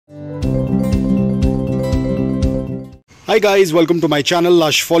Hi guys, welcome to my channel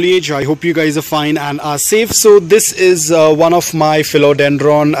Lush Foliage. I hope you guys are fine and are safe. So this is one of my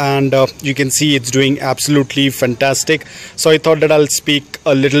Philodendron, and you can see it's doing absolutely fantastic. So I thought that I'll speak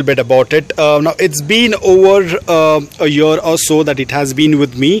a little bit about it. Now it's been over a year or so that it has been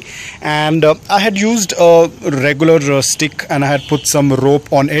with me, and I had used a regular stick and I had put some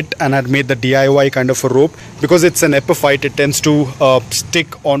rope on it and had made the DIY kind of a rope. Because it's an epiphyte, it tends to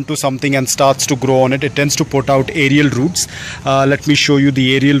stick onto something and starts to grow on it. It tends to put out aerial roots. Let me show you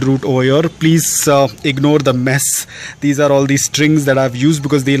the aerial root over here. Please ignore the mess. These are all these strings that I've used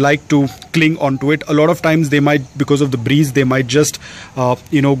because they like to cling onto it. A lot of times they might, because of the breeze, they might just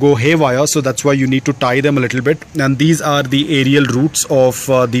go haywire. So that's why you need to tie them a little bit. And these are the aerial roots of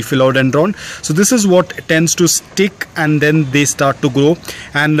the Philodendron. So this is what tends to stick and then they start to grow.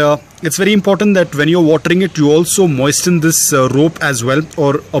 And it's very important that when you're watering it, you also moisten this rope as well,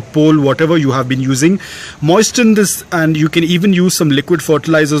 or a pole, whatever you have been using. Moisten this, and you can even use some liquid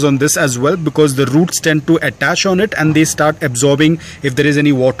fertilizers on this as well, because the roots tend to attach on it and they start absorbing if there is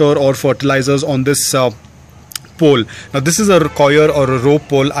any water or fertilizers on this pole. Now this is a coir or a rope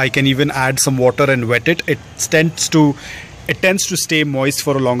pole. I can even add some water and wet it. It tends to stay moist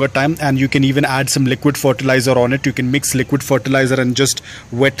for a longer time, and you can even add some liquid fertilizer on it. You can mix liquid fertilizer and just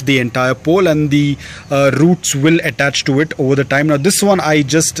wet the entire pole, and the roots will attach to it over the time. Now this one I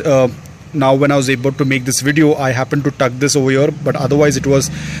just now when I was able to make this video, I happened to tuck this over here, but otherwise it was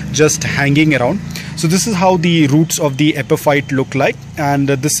just hanging around. So this is how the roots of the epiphyte look like, and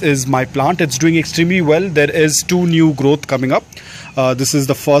this is my plant. It's doing extremely well. There is 2 new growth coming up. This is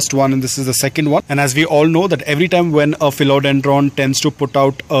the first one and this is the second one. And as we all know that every time when a Philodendron tends to put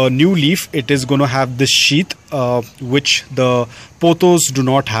out a new leaf, it is going to have this sheath which the pothos do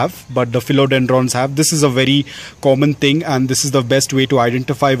not have, but the Philodendrons have. This is a very common thing, and this is the best way to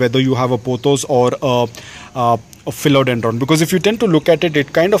identify whether you have a pothos or a Philodendron, because if you tend to look at it,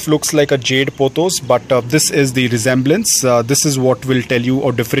 it kind of looks like a jade pothos, but this is the resemblance. This is what will tell you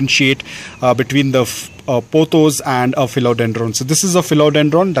or differentiate between the pothos and a Philodendron. So this is a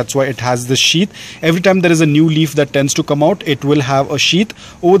Philodendron, that's why it has this sheath. Every time there is a new leaf that tends to come out, it will have a sheath.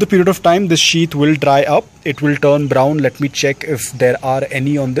 Over the period of time, this sheath will dry up. It will turn brown. Let me check if there are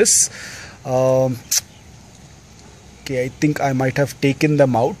any on this. Okay, I think I might have taken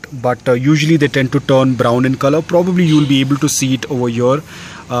them out, but usually they tend to turn brown in color. Probably you will be able to see it over here.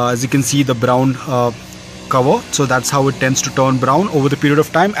 As you can see, the brown cover. So that's how it tends to turn brown over the period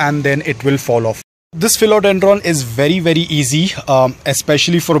of time, and then it will fall off. This Philodendron is very easy,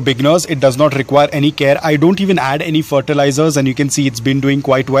 especially for beginners. It does not require any care. I don't even add any fertilizers, and you can see it's been doing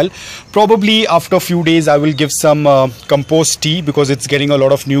quite well. Probably after a few days I will give some compost tea, because it's getting a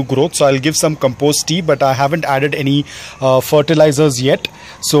lot of new growth. So I'll give some compost tea, but I haven't added any fertilizers yet.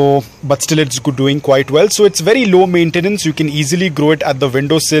 So but still it's doing quite well. So it's very low maintenance. You can easily grow it at the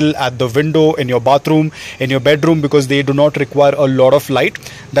windowsill, at the window, in your bathroom, in your bedroom, because they do not require a lot of light.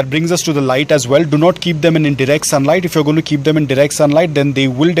 That brings us to the light as well. Do not keep them in direct sunlight. If you're going to keep them in direct sunlight, then they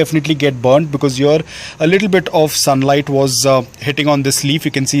will definitely get burnt, because a little bit of sunlight was hitting on this leaf.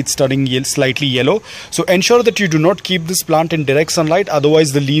 You can see it's turning slightly yellow. So ensure that you do not keep this plant in direct sunlight,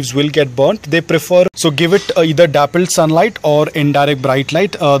 otherwise the leaves will get burnt. They prefer, so give it either dappled sunlight or indirect bright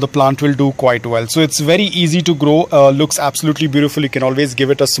light. The plant will do quite well. So it's very easy to grow, looks absolutely beautiful. You can always give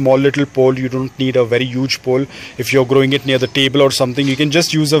it a small little pole. You don't need a very huge pole. If you're growing it near the table or something, you can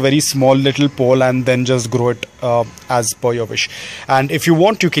just use a very small little pole and then just grow it as per your wish. And if you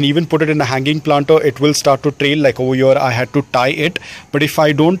want, you can even put it in a hanging planter. It will start to trail. Like over here I had to tie it, but if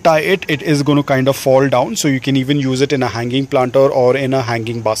I don't tie it, it is going to kind of fall down. So you can even use it in a hanging planter or in a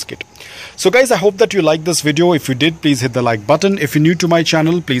hanging basket. So guys, I hope that you liked this video. If you did, please hit the like button. If you're new to my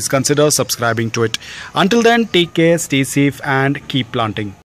channel, please consider subscribing to it. Until then, take care, stay safe, and keep planting.